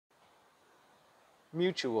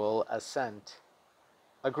Mutual assent.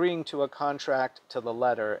 Agreeing to a contract to the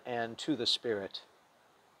letter and to the spirit.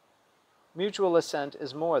 Mutual assent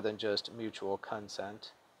is more than just mutual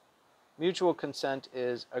consent. Mutual consent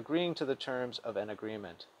is agreeing to the terms of an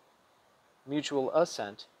agreement. Mutual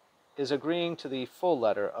assent is agreeing to the full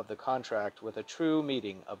letter of the contract with a true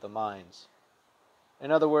meeting of the minds.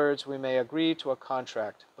 In other words, we may agree to a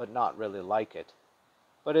contract but not really like it.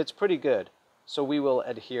 But it's pretty good, so we will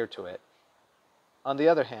adhere to it. On the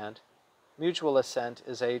other hand, mutual assent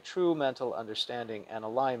is a true mental understanding and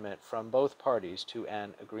alignment from both parties to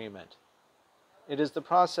an agreement. It is the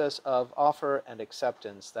process of offer and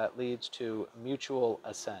acceptance that leads to mutual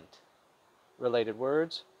assent. Related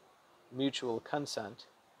words: mutual consent,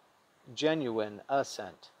 genuine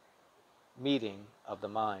assent, meeting of the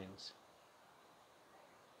minds.